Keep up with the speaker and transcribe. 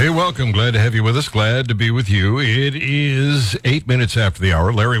welcome. Glad to have you with us. Glad to be with you. It is 8 minutes after the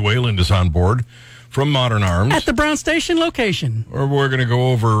hour. Larry Wayland is on board from Modern Arms. At the Brown Station location. We're going to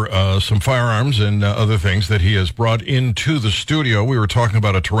go over some firearms and other things that he has brought into the studio. We were talking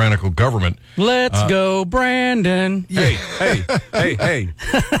about a tyrannical government. Let's go, Brandon. Hey.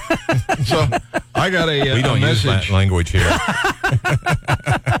 So I got we don't use that language here.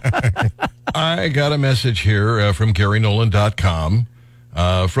 I got a message here from GaryNolan.com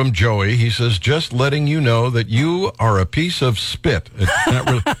from Joey. He says, just letting you know that you are a piece of spit.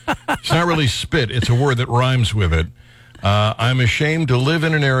 It's not really spit. It's a word that rhymes with it. I'm ashamed to live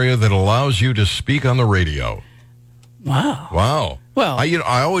in an area that allows you to speak on the radio. Wow. Well,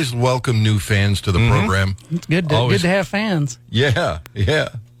 I always welcome new fans to the program. It's good to have fans. Yeah.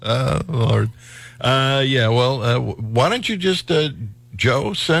 Lord. Why don't you just...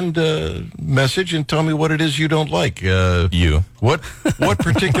 Joe, send a message and tell me what it is you don't like. What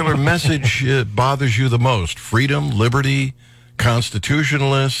particular message bothers you the most? Freedom, liberty,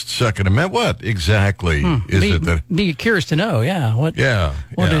 constitutionalist, Second Amendment? What exactly is it that? Be curious to know. Yeah.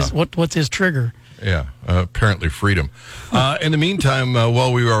 What's his trigger? Yeah. Apparently freedom. In the meantime,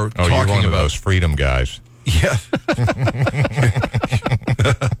 while we are talking you're one about of those freedom guys. Yeah.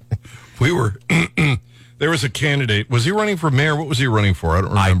 We were. There was a candidate. Was he running for mayor? What was he running for? I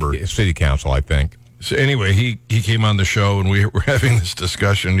don't remember. City council, I think. So anyway, he came on the show, and we were having this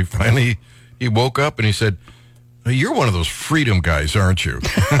discussion. He woke up, and he said, "You're one of those freedom guys, aren't you?"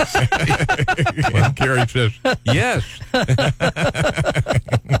 And Gary says, "Yes."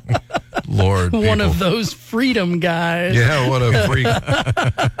 Lord, one of those freedom guys. Yeah, what a freak. All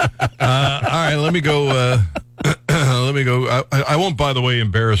right, let me go. I won't, by the way,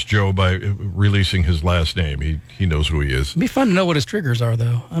 embarrass Joe by releasing his last name. He knows who he is. It'd be fun to know what his triggers are,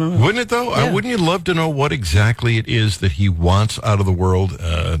 though. I don't know. Wouldn't it, though? Yeah. Wouldn't you love to know what exactly it is that he wants out of the world?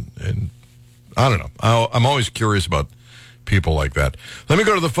 And I don't know. I'm always curious about people like that. Let me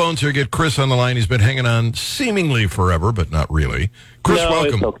go to the phones here. Get Chris on the line. He's been hanging on seemingly forever, but not really. Chris,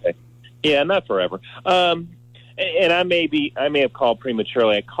 welcome. It's okay. Yeah, not forever. And I may have called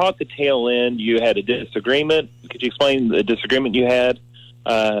prematurely. I caught the tail end. You had a disagreement. Could you explain the disagreement you had?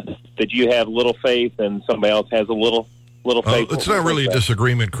 That you have little faith and somebody else has a little faith. It's not really a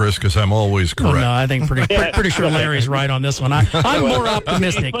disagreement, Chris, because I'm always correct. No, I think pretty sure Larry's right on this one. I'm more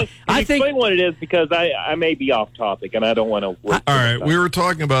optimistic. Explain what it is, because I may be off topic and I don't want to. All right, we were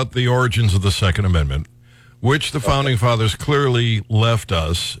talking about the origins of the Second Amendment, which the Founding Fathers clearly left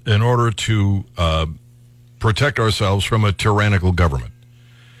us in order to protect ourselves from a tyrannical government.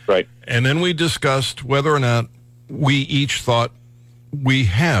 Right. And then we discussed whether or not we each thought we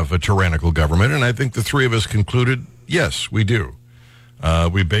have a tyrannical government, and I think the three of us concluded, yes, we do.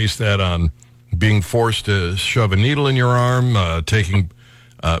 We based that on being forced to shove a needle in your arm,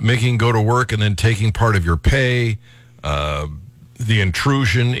 making go to work and then taking part of your pay, the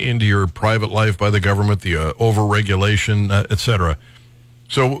intrusion into your private life by the government, the overregulation, etc.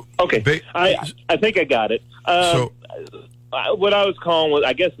 So okay, I think I got it. What I was calling was,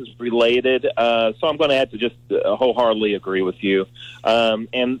 I guess, is related. So I'm going to have to just wholeheartedly agree with you.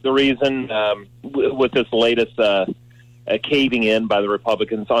 And the reason with this latest caving in by the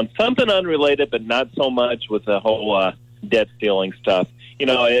Republicans on something unrelated, but not so much with the whole debt ceiling stuff. You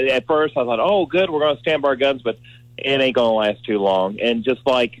know, at first I thought, oh, good, we're going to stand by our guns, but it ain't going to last too long. And just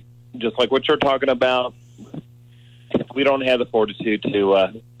like what you're talking about, we don't have the fortitude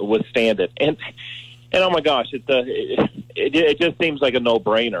to withstand it. And oh my gosh, it just seems like a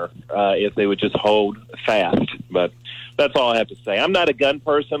no-brainer if they would just hold fast. But that's all I have to say. I'm not a gun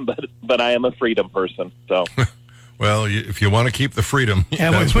person, but I am a freedom person. So, well, if you want to keep the freedom,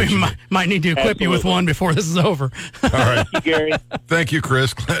 we might need to equip you with one before this is over. All right, thank you, Gary. Thank you,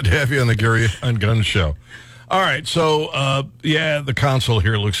 Chris. Glad to have you on the Gary on Gun Show. All right, so the console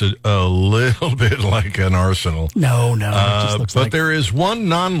here looks a little bit like an arsenal. No, it just looks but there is one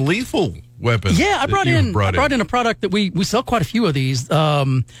non-lethal weapon. Yeah, I brought in a product that we sell quite a few of these,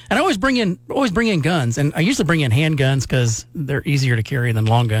 and I always bring in guns, and I usually bring in handguns because they're easier to carry than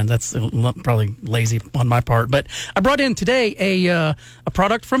long guns. That's probably lazy on my part, but I brought in today a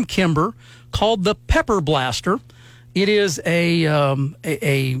product from Kimber called the Pepper Blaster. It is a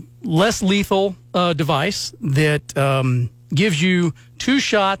less lethal device that gives you 2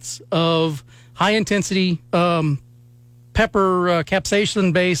 shots of high-intensity pepper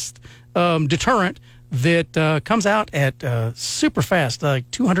capsaicin-based deterrent that comes out at super fast,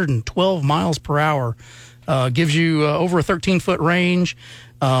 like 212 miles per hour. Gives you over a 13-foot range.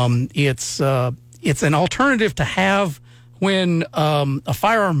 It's an alternative to have when a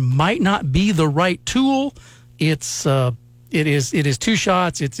firearm might not be the right tool. It's It is 2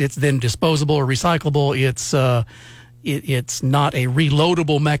 shots. It's then disposable or recyclable. It's not a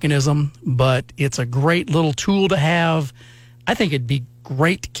reloadable mechanism, but it's a great little tool to have. I think it'd be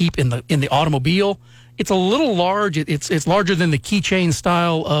great to keep in the automobile. It's a little large. It's larger than the keychain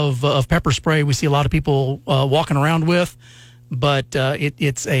style of pepper spray we see a lot of people walking around with, but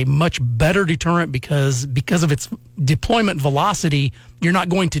it's a much better deterrent because of its deployment velocity. You're not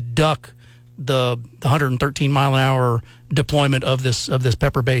going to duck the 113 mile an hour deployment of this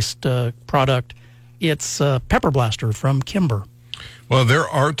pepper based product. It's Pepper Blaster from Kimber. Well, there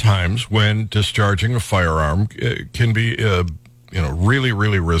are times when discharging a firearm can be really,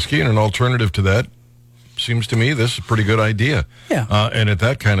 really risky, and an alternative to that seems to me this is a pretty good idea. Yeah. And at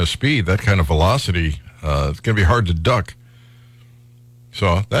that kind of speed, that kind of velocity, it's going to be hard to duck.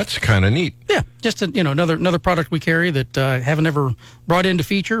 So that's kind of neat. Yeah, just another product we carry that I haven't ever brought into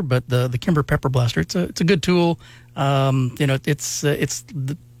feature, but the Kimber Pepper Blaster. It's a good tool. It's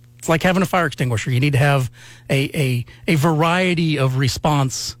like having a fire extinguisher. You need to have a variety of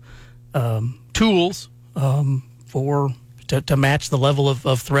response tools to match the level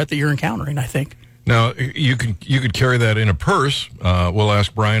of threat that you're encountering, I think. Now, you could carry that in a purse. We'll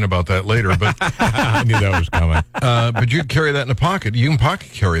ask Brian about that later, but I knew that was coming. But you'd carry that in a pocket. You can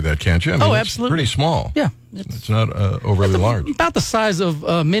pocket carry that, can't you? I mean, absolutely. It's pretty small. Yeah. It's not overly large. About the size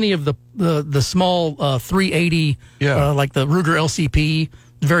of many of the small 380, like the Ruger LCP.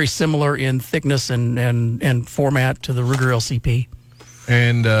 Very similar in thickness and format to the Ruger LCP.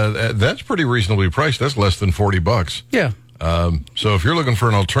 And that's pretty reasonably priced. That's less than $40. Yeah. So if you're looking for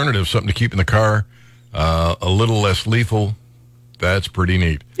an alternative, something to keep in the car, a little less lethal, that's pretty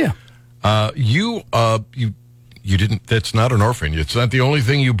neat. Yeah. You didn't. That's not an orphan. It's not the only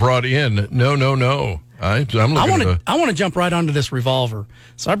thing you brought in. No. I'm looking. I want to jump right onto this revolver.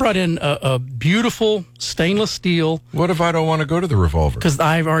 So I brought in a beautiful stainless steel. What if I don't want to go to the revolver? Because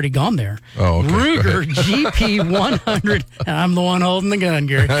I've already gone there. Oh, okay. Ruger GP 100. And I'm the one holding the gun,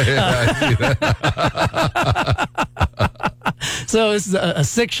 Gary. I see that. So it's a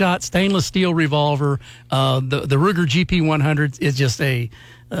 6-shot stainless steel revolver. The Ruger GP 100 is just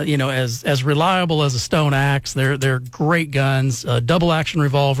as reliable as a stone axe. They're great guns. Double action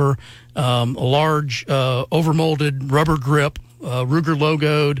revolver, a large overmolded rubber grip, Ruger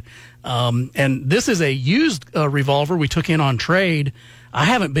logoed, and this is a used revolver we took in on trade. I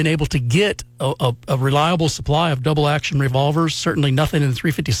haven't been able to get a reliable supply of double action revolvers, certainly nothing in the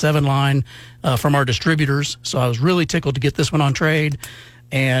 357 line from our distributors. So I was really tickled to get this one on trade.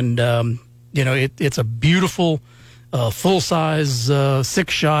 And, it's a beautiful, full-size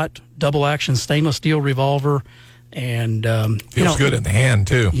 6-shot double action stainless steel revolver. And, feels good in the hand,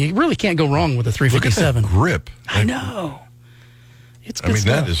 too. You really can't go wrong with a 357. Look at that grip. I know. It's good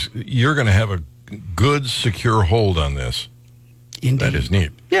stuff. You're going to have a good, secure hold on this. Indeed. That is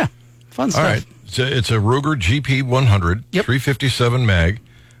neat. Yeah, fun stuff. All right, it's a Ruger GP 100, Yep. 357 mag,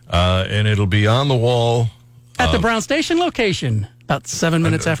 and it'll be on the wall. At the Brown Station location, about 7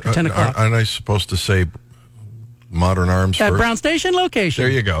 minutes after 10 o'clock. Aren't I supposed to say Modern Arms At first? Brown Station location.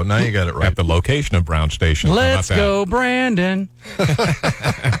 There you go. Now you got it right. At the location of Brown Station. How Let's about that? go, Brandon.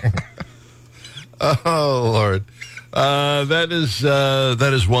 Oh, Lord. That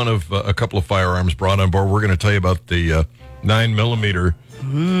is one of a couple of firearms brought on board. We're going to tell you about the 9mm.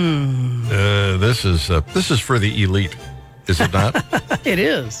 This is for the elite, is it not? It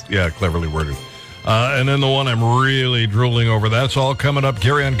is. Yeah, cleverly worded. And then the one I'm really drooling over. That's all coming up.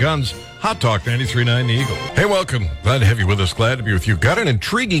 Gary on Guns, Hot Talk 93.9 The Eagle. Hey, welcome. Glad to have you with us. Glad to be with you. Got an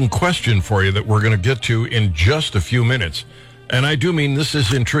intriguing question for you that we're going to get to in just a few minutes. And I do mean this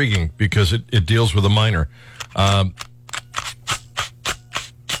is intriguing because it deals with a minor.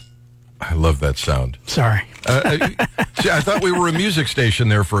 I love that sound. Sorry. See, I thought we were a music station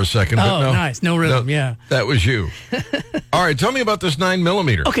there for a second. But Oh, no, nice. No rhythm, yeah. That was you. All right, tell me about this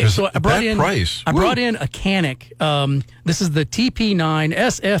 9mm. Okay, so I brought in price. I brought in a Canic. This is the TP9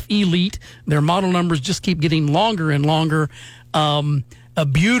 SF Elite. Their model numbers just keep getting longer and longer. A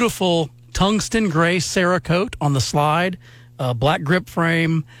beautiful tungsten gray Cerakote on the slide. Black grip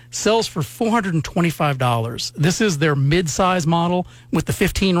frame, sells for $425. This is their mid-size model with the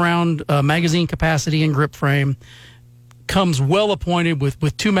 15-round magazine capacity and grip frame. Comes well appointed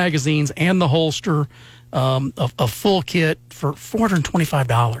with 2 magazines and the holster, a full kit for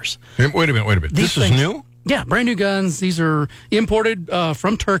 $425. Wait a minute. This is new? Yeah, brand new guns. These are imported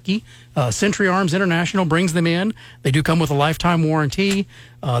from Turkey. Century Arms International brings them in. They do come with a lifetime warranty.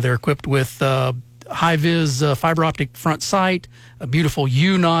 They're equipped with high-vis fiber optic front sight, a beautiful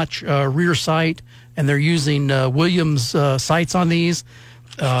U-notch rear sight, and they're using Williams sights on these.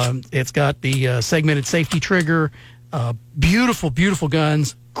 It's got the segmented safety trigger. Beautiful, beautiful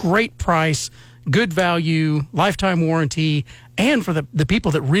guns, great price, good value, lifetime warranty, and for the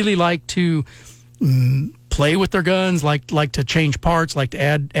people that really like to play with their guns, like to change parts, like to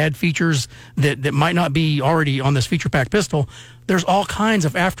add features that might not be already on this feature pack pistol. There's all kinds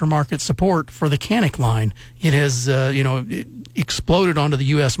of aftermarket support for the Canic line. It has it exploded onto the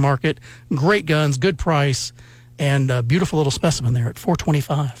U.S. market. Great guns, good price, and a beautiful little specimen there at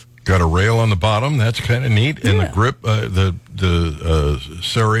 $425. Got a rail on the bottom. That's kind of neat. And the grip, the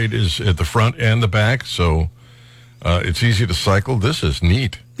serrate is at the front and the back, so it's easy to cycle. This is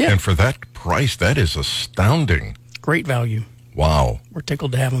neat. Yeah. And for that price, that is astounding. Great value. Wow. We're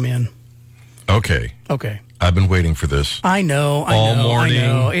tickled to have them in. Okay. I've been waiting for this. I know. All morning. I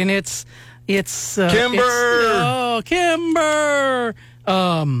know. And it's Kimber! Kimber!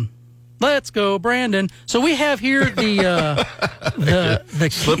 Let's go, Brandon. So we have here the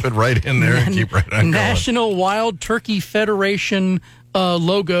slip it right in there and keep right on National Wild Turkey Federation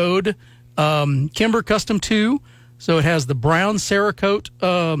logoed Kimber Custom 2. So it has the brown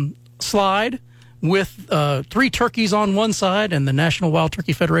Cerakote slide with 3 turkeys on one side and the National Wild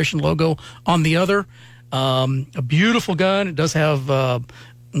Turkey Federation logo on the other. A beautiful gun. It does have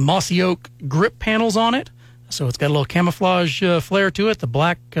mossy oak grip panels on it. So it's got a little camouflage flare to it, the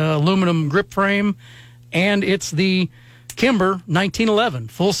black aluminum grip frame, and it's the Kimber 1911,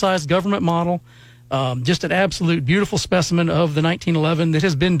 full-size government model. Just an absolute beautiful specimen of the 1911 that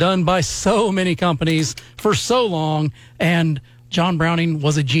has been done by so many companies for so long, and John Browning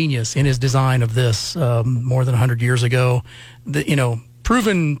was a genius in his design of this more than 100 years ago.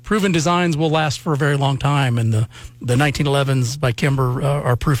 Proven designs will last for a very long time, and the 1911s by Kimber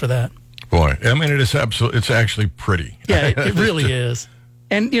are proof of that. Boy, I mean, it's actually pretty. Yeah, it really is.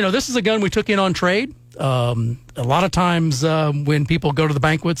 And, this is a gun we took in on trade. A lot of times when people go to the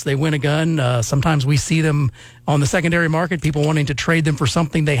banquets, they win a gun. Sometimes we see them on the secondary market, people wanting to trade them for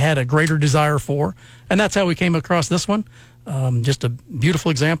something they had a greater desire for. And that's how we came across this one. Just a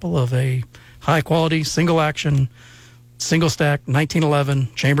beautiful example of a high-quality, single-action, single-stack 1911,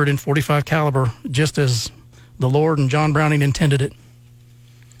 chambered in .45 caliber, just as the Lord and John Browning intended it.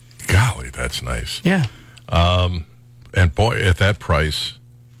 Golly, that's nice. Yeah. And boy, at that price,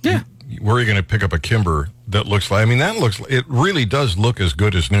 yeah, where are you going to pick up a Kimber that looks like? I mean, it really does look as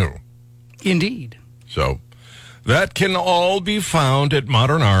good as new. Indeed. So that can all be found at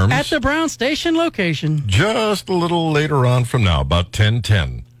Modern Arms at the Brown Station location. Just a little later on from now, about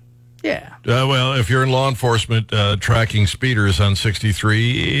 10:10. Yeah. Well, if you're in law enforcement tracking speeders on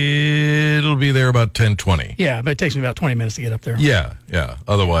 63, it'll be there about 10:20. Yeah, but it takes me about 20 minutes to get up there. Yeah.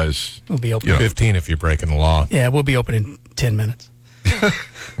 Otherwise, we'll be open. 15 if you're breaking the law. Yeah, we'll be open in 10 minutes.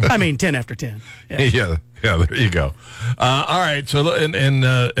 I mean, 10 after 10. Yeah. There you go. All right. So, and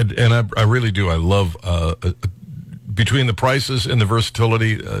I really do. I love between the prices and the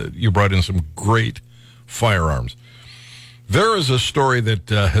versatility. You brought in some great firearms. There is a story that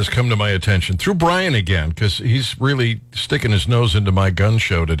has come to my attention through Brian again, because he's really sticking his nose into my gun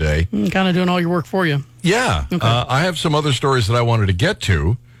show today. Kind of doing all your work for you. Yeah. Okay. I have some other stories that I wanted to get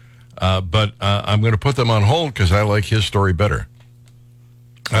to, but I'm going to put them on hold because I like his story better.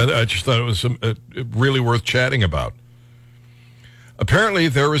 I just thought it was really worth chatting about. Apparently,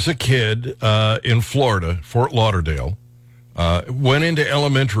 there was a kid in Florida, Fort Lauderdale, went into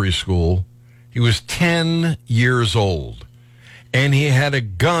elementary school. He was 10 years old. And he had a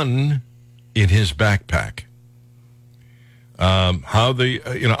gun in his backpack. I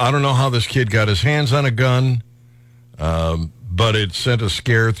don't know how this kid got his hands on a gun, but it sent a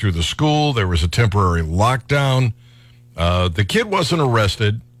scare through the school. There was a temporary lockdown. The kid wasn't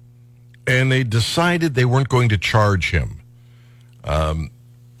arrested, and they decided they weren't going to charge him.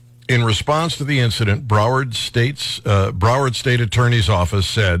 In response to the incident, Broward State Attorney's Office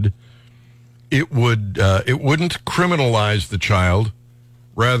said it wouldn't criminalize the child,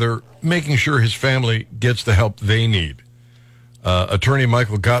 rather making sure his family gets the help they need. Attorney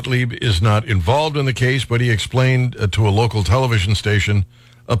Michael Gottlieb is not involved in the case, but he explained to a local television station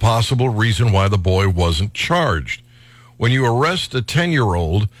a possible reason why the boy wasn't charged. When you arrest a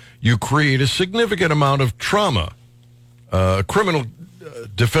 10-year-old, you create a significant amount of trauma. A criminal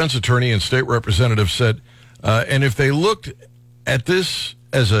defense attorney and state representative said, and if they looked at this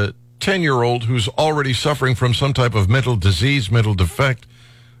as a 10-year-old who's already suffering from some type of mental disease, mental defect,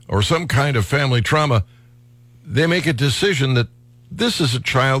 or some kind of family trauma, they make a decision that this is a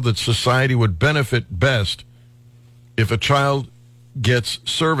child that society would benefit best if a child gets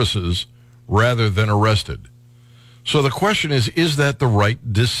services rather than arrested. So the question is that the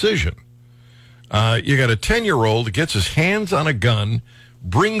right decision? You got a 10-year-old that gets his hands on a gun,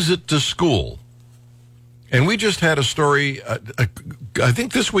 brings it to school, And we just had a story, I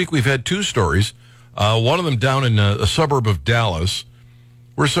think this week we've had two stories, one of them down in a suburb of Dallas,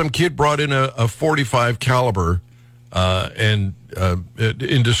 where some kid brought in a 45 caliber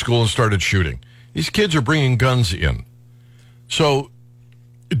into school and started shooting. These kids are bringing guns in. So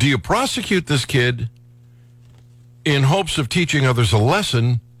do you prosecute this kid in hopes of teaching others a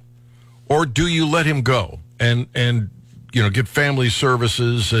lesson, or do you let him go and get family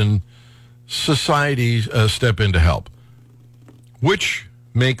services and society step in to help? Which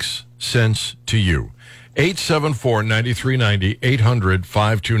makes sense to you? 874-9390,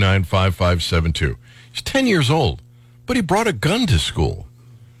 800-529-5572. He's 10 years old, but he brought a gun to school.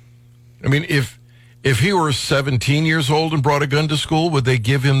 I mean, if he were 17 years old and brought a gun to school, would they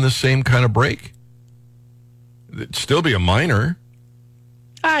give him the same kind of break? It'd still be a minor.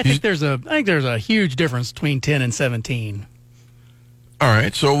 I think there's a huge difference between 10 and 17. All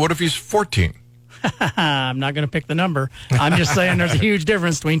right, so what if he's 14? I'm not going to pick the number. I'm just saying there's a huge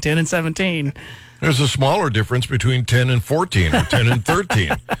difference between 10 and 17. There's a smaller difference between 10 and 14 or 10 and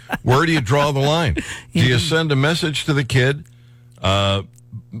 13. Where do you draw the line? Do you send a message to the kid by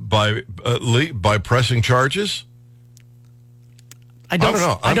pressing charges? I don't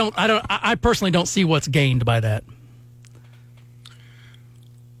know. I personally don't see what's gained by that.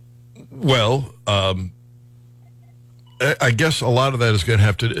 Well, I guess a lot of that is going to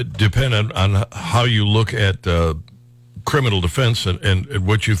have to depend on how you look at criminal defense and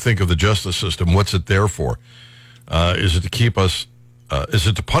what you think of the justice system. What's it there for? Is it to keep us? Is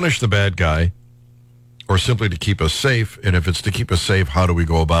it to punish the bad guy, or simply to keep us safe? And if it's to keep us safe, how do we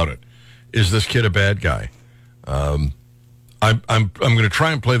go about it? Is this kid a bad guy? I'm going to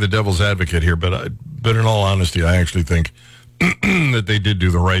try and play the devil's advocate here, but in all honesty, I actually think that they did do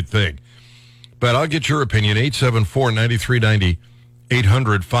the right thing. But I'll get your opinion. 874-9390,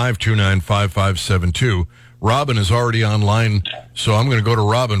 800-529-5572. Robin is already online, so I'm going to go to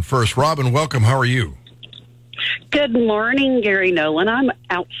Robin first. Robin, welcome. How are you? Good morning, Gary Nolan. I'm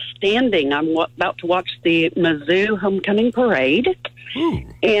outstanding. I'm about to watch the Mizzou Homecoming Parade. Ooh.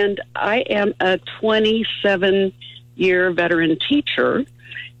 And I am a 27-year veteran teacher.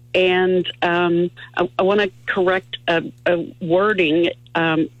 And I want to correct a wording.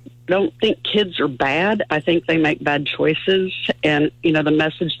 I don't think kids are bad. I think they make bad choices. And, the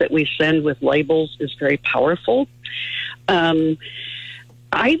message that we send with labels is very powerful. It's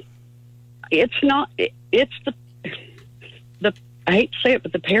the I hate to say it,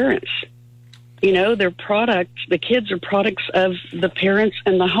 but the parents, they're products. The kids are products of the parents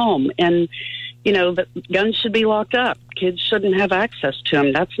and the home. And, the guns should be locked up. Kids shouldn't have access to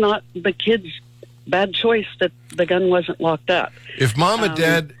them. That's not the kids' bad choice that the gun wasn't locked up. If mom and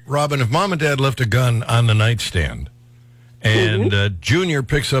dad, Robin, if mom and dad left a gun on the nightstand and Junior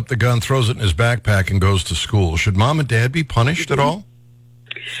picks up the gun, throws it in his backpack and goes to school, should mom and dad be punished at all?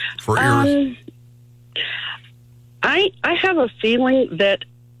 For I have a feeling that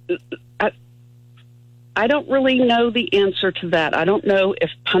I don't really know the answer to that. I don't know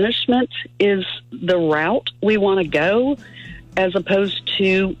if punishment is the route we want to go, as opposed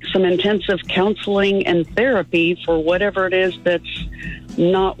to some intensive counseling and therapy for whatever it is that's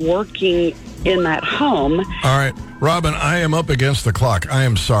not working in that home. All right, Robin, I am up against the clock. I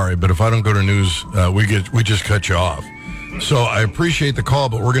am sorry, but if I don't go to news, we just cut you off. So I appreciate the call,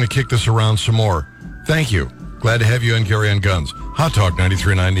 but we're going to kick this around some more. Thank you. Glad to have you on Gary on Guns. Hot Talk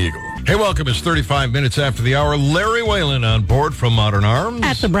 93.9 The Eagle. Hey, welcome. It's 35 minutes after the hour. Larry Whalen on board from Modern Arms.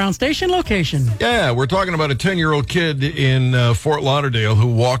 At the Brown Station location. Yeah, we're talking about a 10-year-old kid in Fort Lauderdale who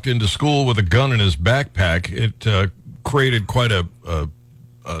walked into school with a gun in his backpack. It created quite a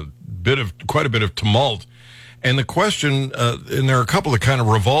bit of tumult. And the question, and there are a couple that kind of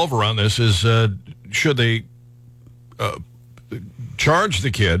revolve around this, is should they charge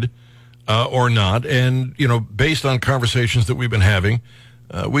the kid or not? And, based on conversations that we've been having,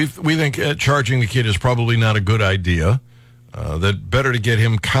 we think charging the kid is probably not a good idea, that better to get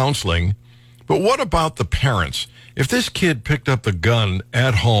him counseling. But what about the parents? If this kid picked up the gun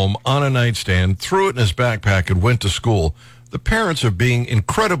at home on a nightstand, threw it in his backpack and went to school, the parents are being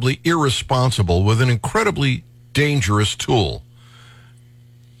incredibly irresponsible with an incredibly dangerous tool.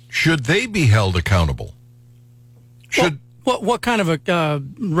 Should they be held accountable? What kind of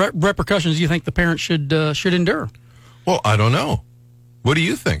repercussions do you think the parents should endure? Well, I don't know. What do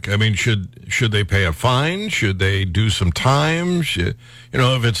you think? I mean, should they pay a fine? Should they do some time? If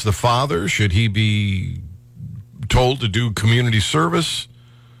it's the father, should he be told to do community service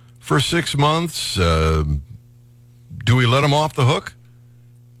for 6 months? Do we let him off the hook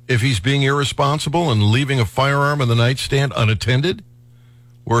if he's being irresponsible and leaving a firearm in the nightstand unattended,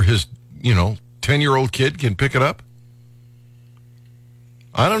 where his 10-year-old kid can pick it up?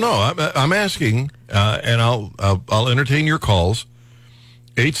 I don't know. I'm asking, and I'll entertain your calls.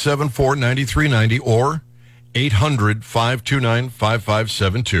 874-9390 or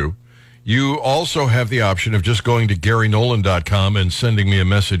 800-529-5572. You also have the option of just going to GaryNolan.com and sending me a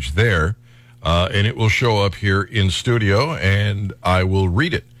message there, and it will show up here in studio, and I will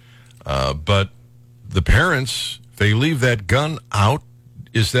read it. But the parents, they leave that gun out.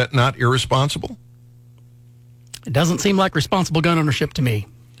 Is that not irresponsible? It doesn't seem like responsible gun ownership to me.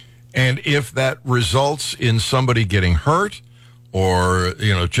 And if that results in somebody getting hurt or,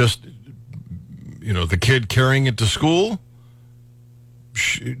 just, the kid carrying it to school,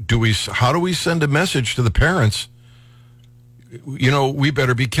 how do we send a message to the parents? We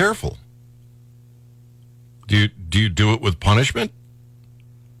better be careful. Do you do it with punishment?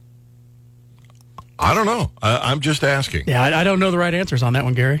 I don't know. I'm just asking. Yeah, I don't know the right answers on that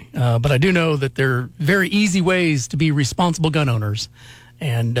one, Gary. But I do know that there are very easy ways to be responsible gun owners.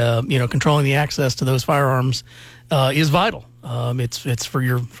 And, controlling the access to those firearms is vital. It's for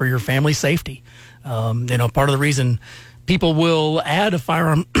your family's safety. Part of the reason people will add a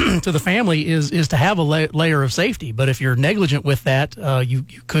firearm to the family is to have a layer of safety. But if you're negligent with that, you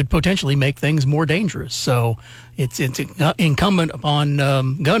could potentially make things more dangerous. So it's incumbent upon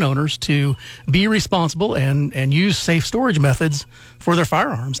gun owners to be responsible and use safe storage methods for their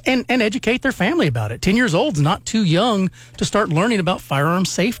firearms and educate their family about it. 10 years old is not too young to start learning about firearm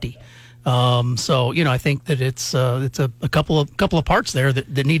safety. I think that it's a couple of parts there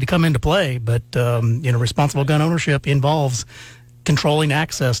that need to come into play. But responsible gun ownership involves controlling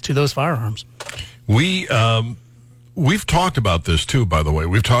access to those firearms. We've talked about this too, by the way.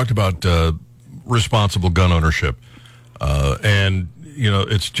 We've talked about responsible gun ownership, and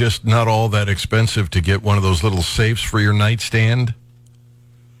it's just not all that expensive to get one of those little safes for your nightstand.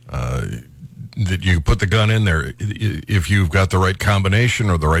 That you put the gun in there. If you've got the right combination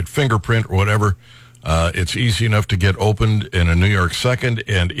or the right fingerprint or whatever, it's easy enough to get opened in a New York second.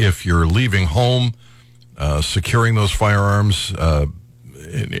 And if you're leaving home, securing those firearms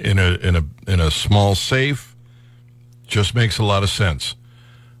in a small safe just makes a lot of sense.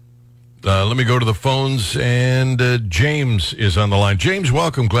 Let me go to the phones, and James is on the line. James,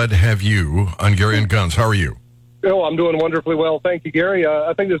 welcome. Glad to have you on Gary and Guns. How are you? Oh, I'm doing wonderfully well. Thank you, Gary.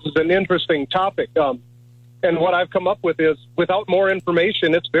 I think this is an interesting topic. And what I've come up with is, without more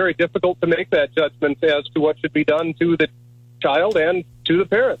information, it's very difficult to make that judgment as to what should be done to the child and to the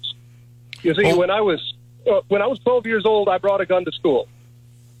parents. You see, when I was 12 years old, I brought a gun to school.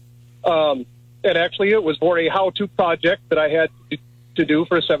 And actually, it was for a how-to project that I had to do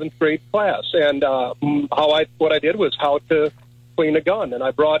for a 7th grade class. And what I did was how to clean a gun, and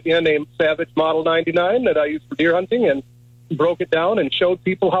I brought in a Savage Model 99 that I used for deer hunting and broke it down and showed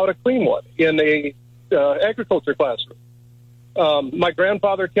people how to clean one in a agriculture classroom. My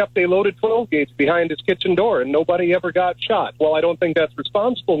grandfather kept a loaded 12 gauge behind his kitchen door, and nobody ever got shot. Well, I don't think that's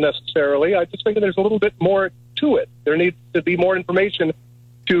responsible necessarily. I just think there's a little bit more to it. There needs to be more information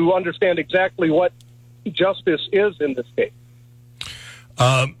to understand exactly what justice is in this case.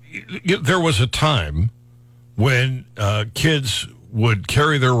 There was a time when kids would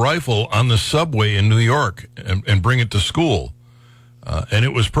carry their rifle on the subway in New York and bring it to school. And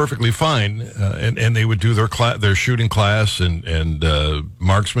it was perfectly fine. And they would do their shooting class and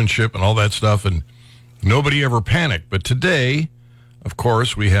marksmanship and all that stuff. And nobody ever panicked. But today, of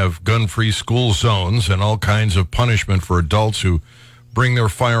course, we have gun-free school zones and all kinds of punishment for adults who bring their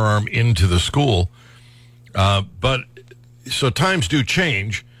firearm into the school. So times do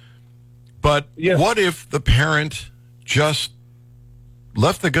change. But What if the parent just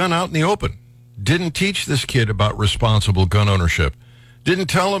left the gun out in the open, didn't teach this kid about responsible gun ownership, didn't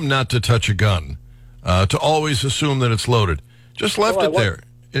tell him not to touch a gun, to always assume that it's loaded, just left it there?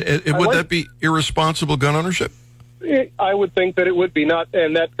 Would that be irresponsible gun ownership? I would think that it would be not,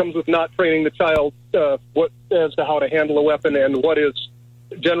 and that comes with not training the child as to how to handle a weapon and what is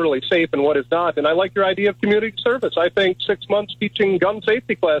generally safe and what is not. And I like your idea of community service. I think 6 months teaching gun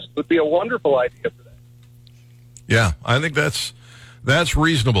safety classes would be a wonderful idea for that. Yeah, I think that's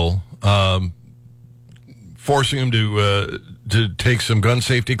reasonable. Forcing them to take some gun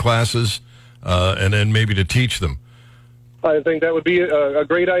safety classes and then maybe to teach them. I think that would be a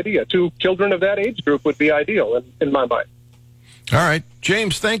great idea. 2 children of that age group would be ideal in my mind. All right.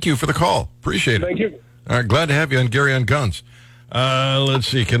 James, thank you for the call. Appreciate it. Thank you. All right, glad to have you on Gary on Guns. Let's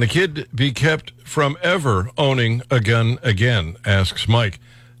see. Can the kid be kept from ever owning a gun again, asks Mike.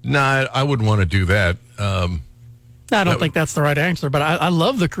 Nah, I wouldn't want to do that. I don't think that's the right answer, but I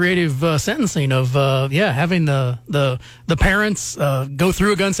love the creative sentencing of having the parents go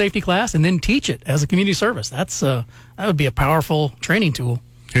through a gun safety class and then teach it as a community service. That would be a powerful training tool.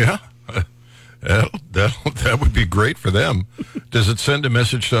 Yeah, that would be great for them. Does it send a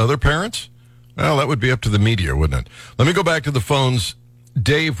message to other parents? Well, that would be up to the media, wouldn't it? Let me go back to the phones.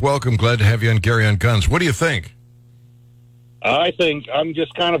 Dave, welcome. Glad to have you on Gary on Guns. What do you think? I think I'm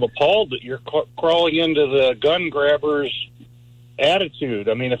just kind of appalled that you're crawling into the gun grabbers attitude.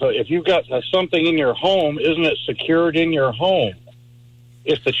 I mean, if you've got something in your home, isn't it secured in your home?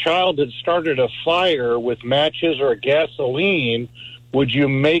 If the child had started a fire with matches or gasoline, would you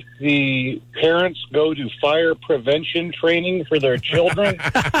make the parents go to fire prevention training for their children?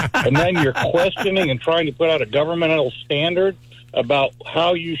 And then you're questioning and trying to put out a governmental standard about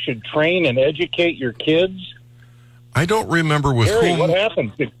how you should train and educate your kids? I don't remember with Gary, whom. what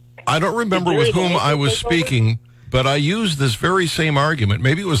happened? I don't remember with whom I was speaking, but I used this very same argument.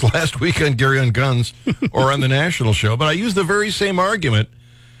 Maybe it was last week on Gary on Guns or on the national show, but I used the very same argument.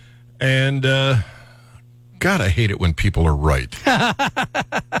 And God, I hate it when people are right.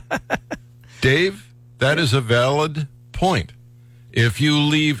 Dave, that is a valid point. If you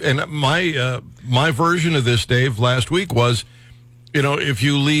leave, and my version of this, Dave, last week was, if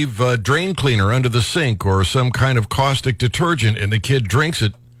you leave drain cleaner under the sink or some kind of caustic detergent and the kid drinks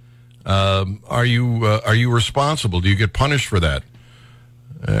it, are you responsible? Do you get punished for that?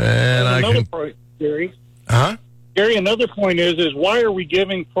 And point, Gary. Huh? Gary, another point is why are we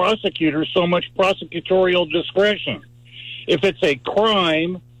giving prosecutors so much prosecutorial discretion? If it's a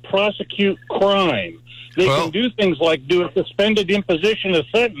crime, prosecute crime. They can do things like do a suspended imposition of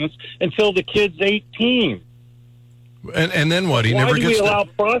sentence until the kid's 18. And then what? Why do we allow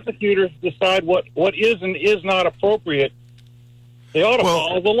prosecutors to decide what is and is not appropriate? They ought to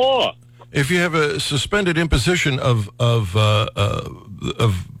follow the law. If you have a suspended imposition of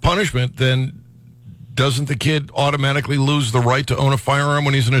punishment, then doesn't the kid automatically lose the right to own a firearm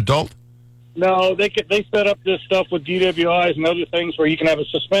when he's an adult? No, they set up this stuff with DWIs and other things where you can have a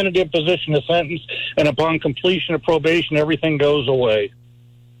suspended imposition of sentence, and upon completion of probation, everything goes away.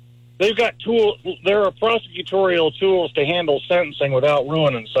 They've got tools. There are prosecutorial tools to handle sentencing without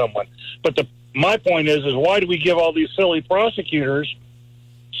ruining someone. But my point is why do we give all these silly prosecutors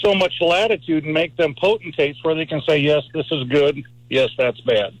so much latitude and make them potentates where they can say, yes, this is good, yes, that's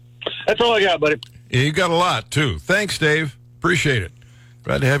bad. That's all I got, buddy. Yeah, you got a lot, too. Thanks, Dave. Appreciate it.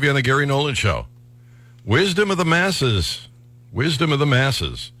 Glad to have you on the Gary Nolan Show. Wisdom of the masses. Wisdom of the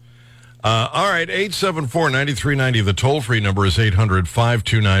masses. All right, 874-9390. The toll-free number is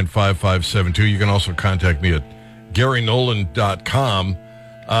 800-529-5572. You can also contact me at GaryNolan.com.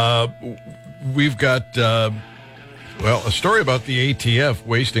 We've got, a story about the ATF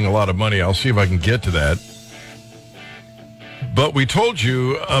wasting a lot of money. I'll see if I can get to that. But we told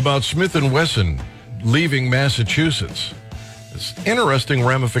you about Smith & Wesson leaving Massachusetts. It's interesting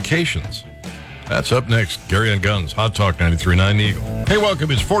ramifications. That's up next. Gary on Guns, Hot Talk 93.9 Eagle. Hey, welcome.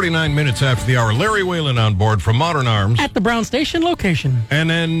 It's 49 minutes after the hour. Larry Whalen on board from Modern Arms. At the Brown Station location. And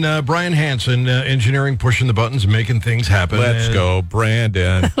then Brian Hansen, engineering, pushing the buttons, making things happen. Let's go,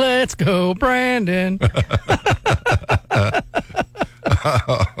 Brandon. Let's go, Brandon.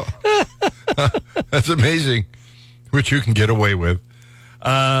 That's amazing what you can get away with.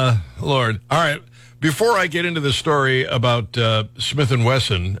 Lord. All right. Before I get into the story about Smith &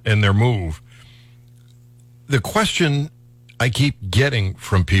 Wesson and their move, the question I keep getting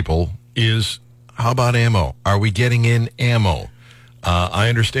from people is, how about ammo? Are we getting in ammo? I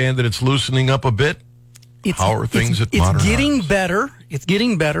understand that it's loosening up a bit. How are things at Modern Arms? It's getting better. It's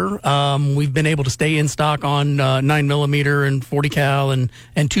getting better. We've been able to stay in stock on 9mm and 40 cal and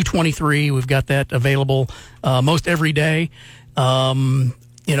 223. We've got that available most every day. The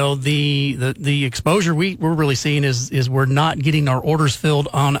exposure we're really seeing is we're not getting our orders filled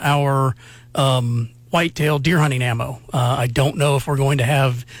on our whitetail deer hunting ammo. I don't know if we're going to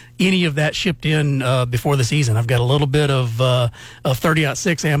have any of that shipped in before the season. I've got a little bit of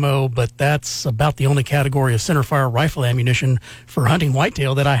 30-06 ammo, but that's about the only category of centerfire rifle ammunition for hunting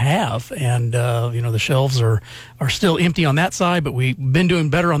whitetail that I have. And the shelves are still empty on that side, but we've been doing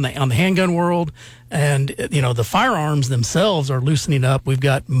better on the handgun world. And the firearms themselves are loosening up. We've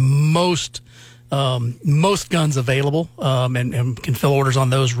got most guns available and can fill orders on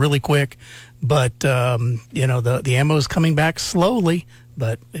those really quick. But the ammo is coming back slowly,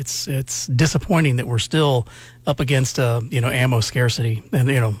 but it's disappointing that we're still up against ammo scarcity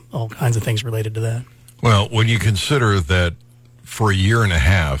and all kinds of things related to that. Well, when you consider that for a year and a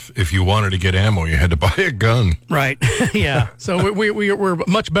half, if you wanted to get ammo, you had to buy a gun. Right. Yeah. So we're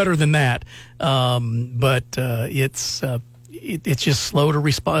much better than that. But it's just slow to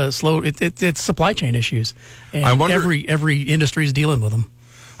respond. It's supply chain issues, and I wonder, every industry is dealing with them.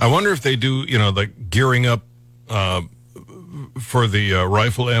 I wonder if they do, like gearing up for the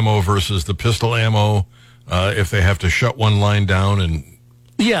rifle ammo versus the pistol ammo, if they have to shut one line down and.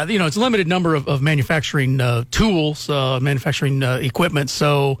 Yeah, it's a limited number of manufacturing tools, manufacturing equipment.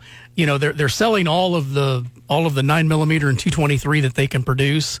 So, they're selling all of the 9mm and 223 that they can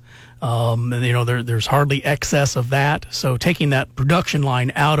produce. And there's hardly excess of that. So taking that production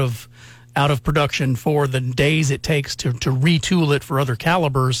line out of production for the days it takes to retool it for other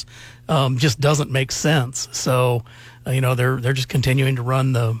calibers just doesn't make sense. So they're just continuing to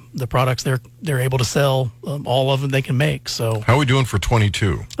run the products they're able to sell, all of them they can make. So how are we doing for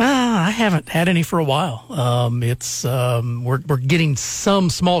 22? I haven't had any for a while. We're getting some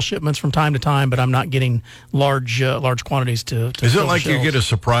small shipments from time to time, but I'm not getting large quantities to Is it like you get a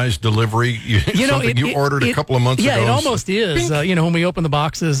surprise delivery? Something you ordered a couple of months ago? Yeah, it almost is. When we open the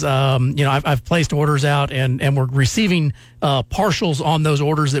boxes, I've placed orders out and we're receiving partials on those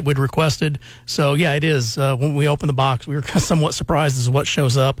orders that we'd requested. So yeah, it is. When we open the box, we were somewhat surprised as to what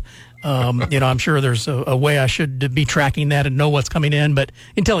shows up. I'm sure there's a way I should be tracking that and know what's coming in, but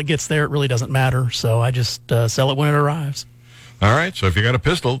until it gets there, it really doesn't matter. So I just sell it when it arrives. All right. So if you got a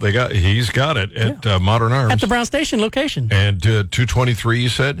pistol, he's got it at Modern Arms. At the Brown Station location. And 223, you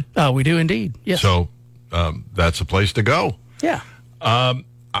said? We do indeed, yes. So that's a place to go. Yeah.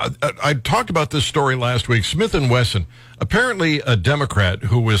 I talked about this story last week. Smith & Wesson, apparently a Democrat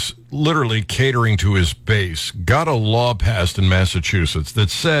who was literally catering to his base, got a law passed in Massachusetts that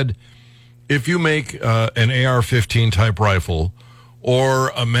said if you make an AR-15 type rifle or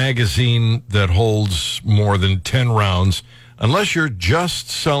a magazine that holds more than 10 rounds, unless you're just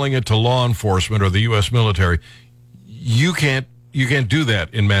selling it to law enforcement or the U.S. military, you can't do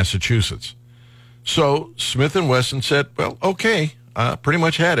that in Massachusetts. So Smith & Wesson said, well, okay, pretty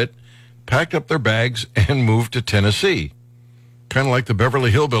much had it, packed up their bags and moved to Tennessee, kind of like the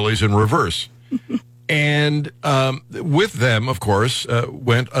Beverly Hillbillies in reverse. And with them, of course,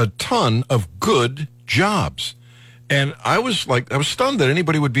 went a ton of good jobs. And I was stunned that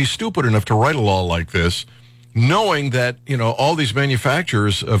anybody would be stupid enough to write a law like this, knowing that, all these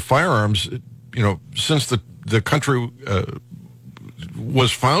manufacturers of firearms, since the country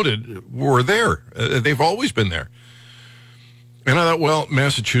was founded, were there. They've always been there. And I thought, well,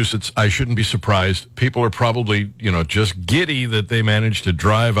 Massachusetts, I shouldn't be surprised. People are probably, just giddy that they managed to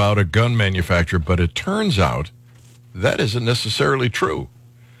drive out a gun manufacturer. But it turns out that isn't necessarily true.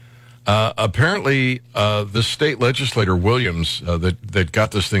 Apparently, the state legislator, Williams, that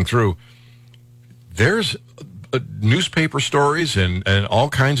got this thing through, there's newspaper stories and all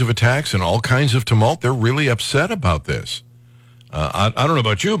kinds of attacks and all kinds of tumult. They're really upset about this. I don't know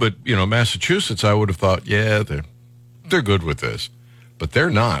about you, but, Massachusetts, I would have thought, yeah, they're good with this, but they're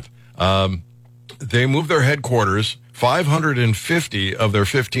not. They moved their headquarters. 550 of their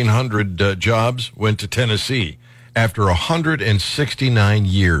 1,500 jobs went to Tennessee after 169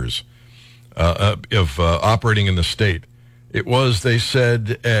 years of operating in the state. It was, they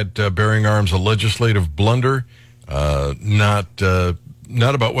said, at Bearing Arms, a legislative blunder, not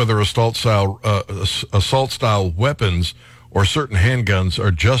about whether assault-style weapons or certain handguns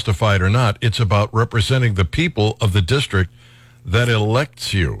are justified or not. It's about representing the people of the district that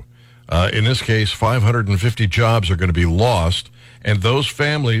elects you. In this case, 550 jobs are going to be lost, and those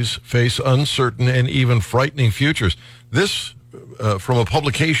families face uncertain and even frightening futures. This, from a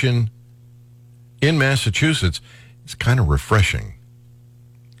publication in Massachusetts, is kind of refreshing.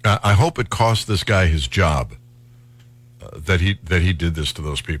 I hope it cost this guy his job, that he did this to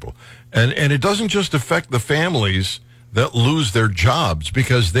those people. And it doesn't just affect the families that lose their jobs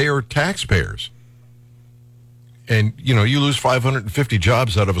because they are taxpayers. And, you lose 550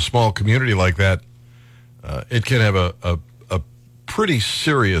 jobs out of a small community like that, it can have a pretty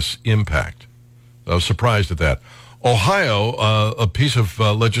serious impact. I was surprised at that. Ohio, a piece of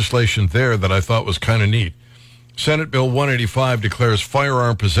legislation there that I thought was kind of neat. Senate Bill 185 declares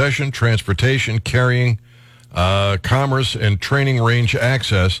firearm possession, transportation, carrying, commerce, and training range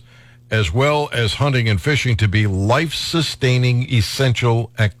access, as well as hunting and fishing, to be life-sustaining essential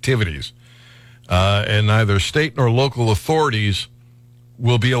activities. And neither state nor local authorities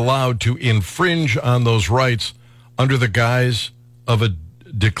will be allowed to infringe on those rights under the guise of a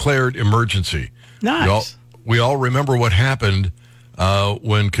declared emergency. Nice. We all remember what happened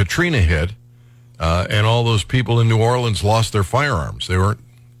when Katrina hit, and all those people in New Orleans lost their firearms. They weren't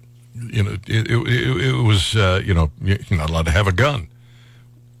it was, you're not allowed to have a gun.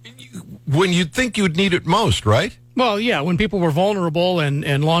 When you'd think you'd need it most, right? Well, yeah, when people were vulnerable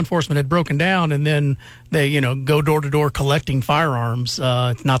and law enforcement had broken down and then they, go door to door collecting firearms,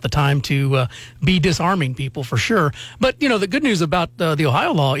 it's not the time to be disarming people for sure. But, the good news about the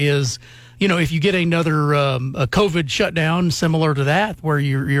Ohio law is, if you get another a COVID shutdown similar to that, where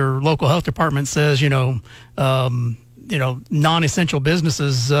your local health department says, non-essential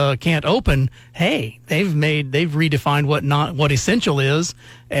businesses can't open. Hey, they've redefined what essential is,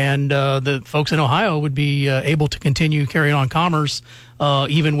 and the folks in Ohio would be able to continue carrying on commerce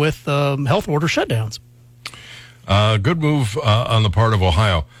even with health order shutdowns. Good move on the part of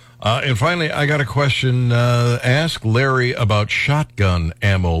Ohio. And finally, I got a question. Ask Larry about shotgun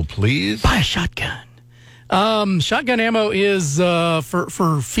ammo, please. Buy a shotgun. Shotgun ammo is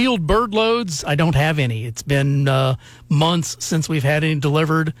for field bird loads. I don't have any. It's been months since we've had any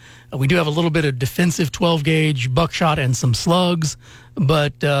delivered. We do have a little bit of defensive 12-gauge buckshot and some slugs,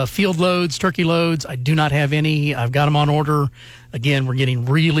 but field loads, turkey loads, I do not have any. I've got them on order. Again, we're getting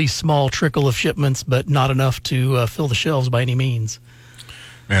really small trickle of shipments, but not enough to fill the shelves by any means.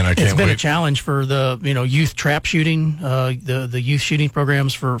 Man, I can't It's been wait. a challenge for the youth trap shooting, the youth shooting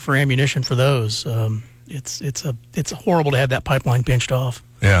programs for ammunition for those. It's horrible to have that pipeline pinched off.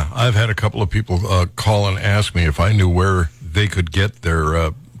 Yeah, I've had a couple of people call and ask me if I knew where they could get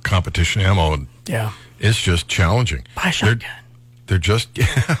their competition ammo, and Yeah. it's just challenging. Buy a shotgun. They're just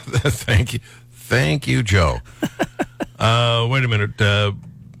thank you, Joe. Wait a minute.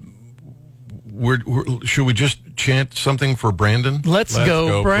 Should we just chant something for Brandon? Let's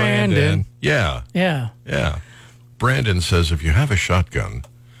go, Brandon. Yeah. Yeah. Brandon says if you have a shotgun.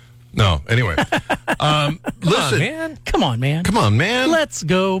 No, anyway. Listen. Come on, man. Come on, man. Let's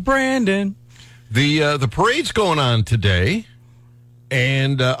go, Brandon. The parade's going on today,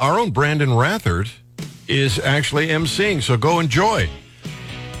 and our own Brandon Rathert is actually emceeing, so go enjoy.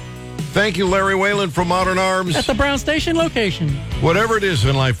 Thank you, Larry Whalen from Modern Arms. At the Brown Station location. Whatever it is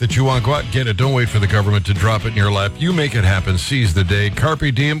in life that you want, go out and get it. Don't wait for the government to drop it in your lap. You make it happen. Seize the day.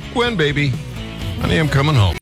 Carpe diem. Gwen, baby. Honey, I'm coming home.